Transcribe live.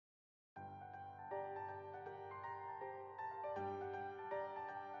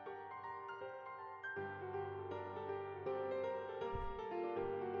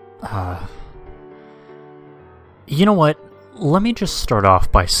Uh, you know what? Let me just start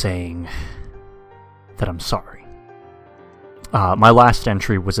off by saying that I'm sorry. My last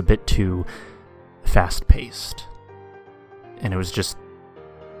entry was a bit too fast-paced, and it was just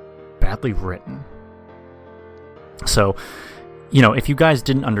badly written. So, if you guys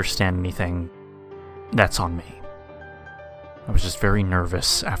didn't understand anything, that's on me. I was just very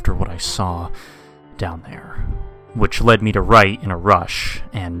nervous after what I saw down there, which led me to write in a rush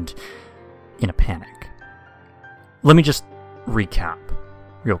and in a panic. Let me just recap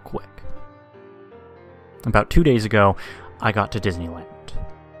real quick. About 2 days ago, I got to Disneyland,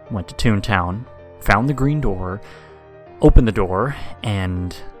 went to Toontown, found the green door, opened the door,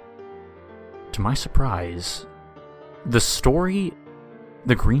 and to my surprise, the story,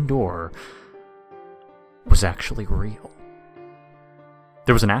 the green door, was actually real.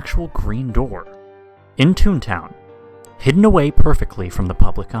 There was an actual green door in Toontown, hidden away perfectly from the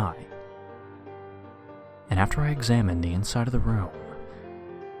public eye. And after I examined the inside of the room,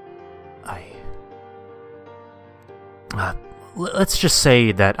 let's just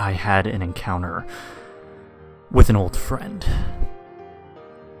say that I had an encounter with an old friend.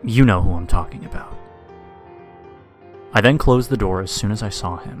 You know who I'm talking about. I then closed the door as soon as I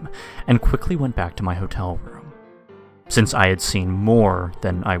saw him, and quickly went back to my hotel room, since I had seen more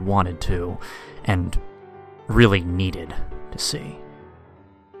than I wanted to, and really needed to see.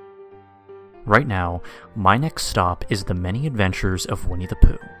 Right now, my next stop is the many adventures of Winnie the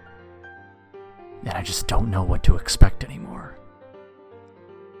Pooh, and I just don't know what to expect anymore.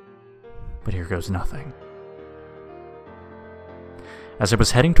 But here goes nothing. As I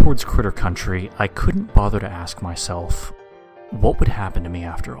was heading towards Critter Country, I couldn't bother to ask myself, what would happen to me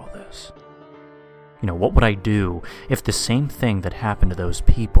after all this? What would I do if the same thing that happened to those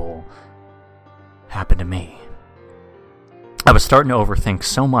people happened to me? I was starting to overthink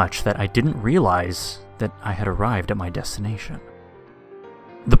so much that I didn't realize that I had arrived at my destination.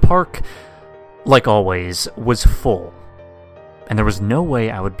 The park, like always, was full, and there was no way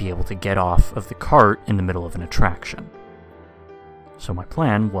I would be able to get off of the cart in the middle of an attraction. So my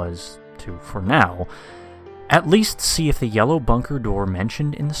plan was to, for now, at least see if the yellow bunker door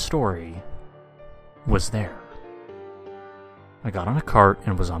mentioned in the story was there. I got on a cart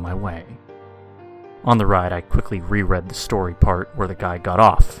and was on my way. On the ride, I quickly reread the story part where the guy got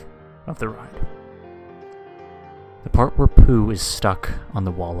off of the ride. The part where Pooh is stuck on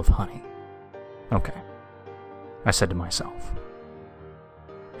the wall of honey. Okay, I said to myself.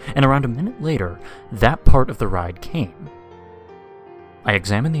 And around a minute later, that part of the ride came. I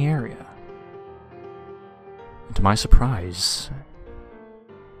examined the area, and to my surprise,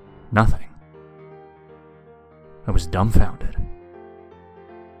 nothing. I was dumbfounded.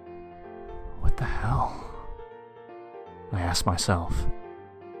 What the hell? I asked myself.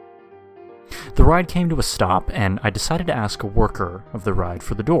 The ride came to a stop, and I decided to ask a worker of the ride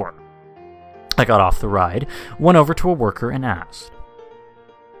for the door. I got off the ride, went over to a worker, and asked,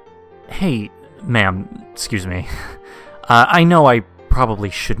 "Hey, ma'am, excuse me. I know I probably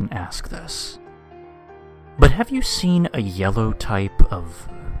shouldn't ask this, but have you seen a yellow type of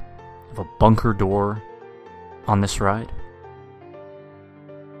a bunker door on this ride?"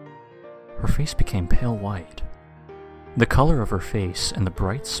 Her face became pale white. The color of her face and the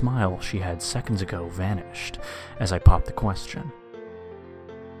bright smile she had seconds ago vanished as I popped the question.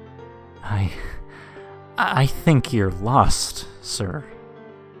 I think you're lost, sir.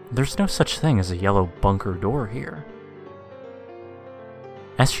 There's no such thing as a yellow bunker door here."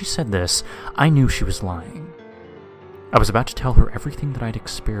 As she said this, I knew she was lying. I was about to tell her everything that I'd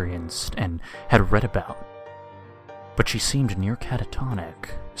experienced and had read about, but she seemed near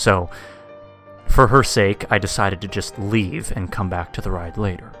catatonic, so for her sake, I decided to just leave and come back to the ride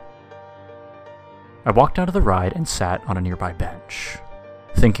later. I walked out of the ride and sat on a nearby bench,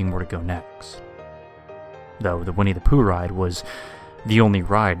 thinking where to go next. Though the Winnie the Pooh ride was the only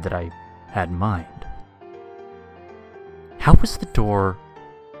ride that I had in mind. How was the door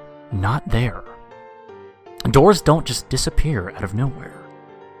not there? Doors don't just disappear out of nowhere.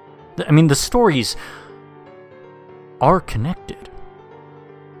 The stories are connected,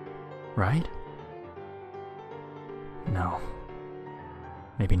 right? No.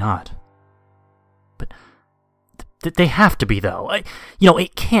 Maybe not. But they have to be, though.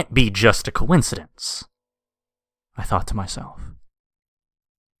 It can't be just a coincidence, I thought to myself.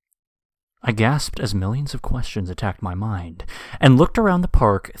 I gasped as millions of questions attacked my mind, and looked around the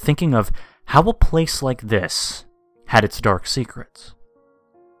park thinking of how a place like this had its dark secrets.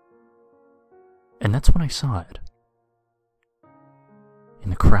 And that's when I saw it.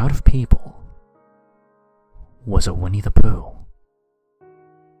 In the crowd of people was a Winnie the Pooh.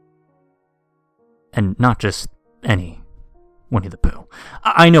 And not just any Winnie the Pooh.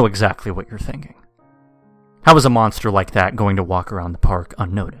 I know exactly what you're thinking. How is a monster like that going to walk around the park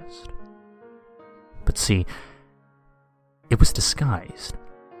unnoticed? But see, it was disguised.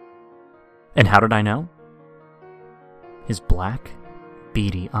 And how did I know? His black,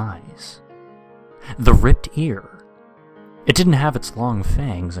 beady eyes. The ripped ear. It didn't have its long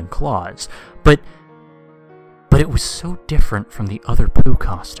fangs and claws, but it was so different from the other Pooh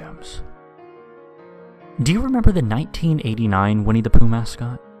costumes. Do you remember the 1989 Winnie the Pooh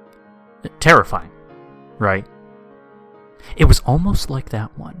mascot? Terrifying, right? It was almost like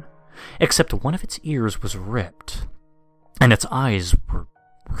that one, except one of its ears was ripped, and its eyes were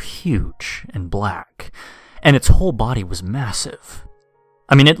huge and black, and its whole body was massive.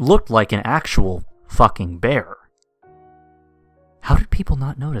 I mean, it looked like an actual fucking bear. How did people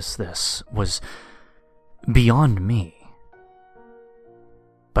not notice this was beyond me.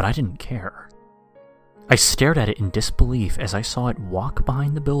 But I didn't care. I stared at it in disbelief as I saw it walk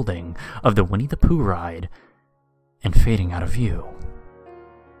behind the building of the Winnie the Pooh ride and fading out of view.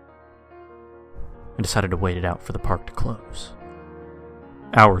 I decided to wait it out for the park to close.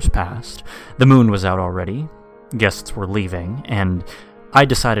 Hours passed, the moon was out already, guests were leaving, and I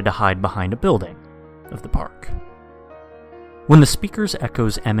decided to hide behind a building of the park. When the speaker's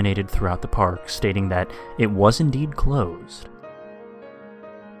echoes emanated throughout the park stating that it was indeed closed,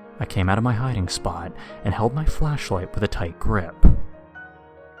 I came out of my hiding spot and held my flashlight with a tight grip,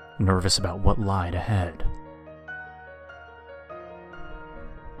 nervous about what lied ahead.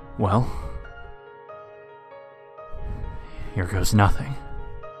 Well, here goes nothing.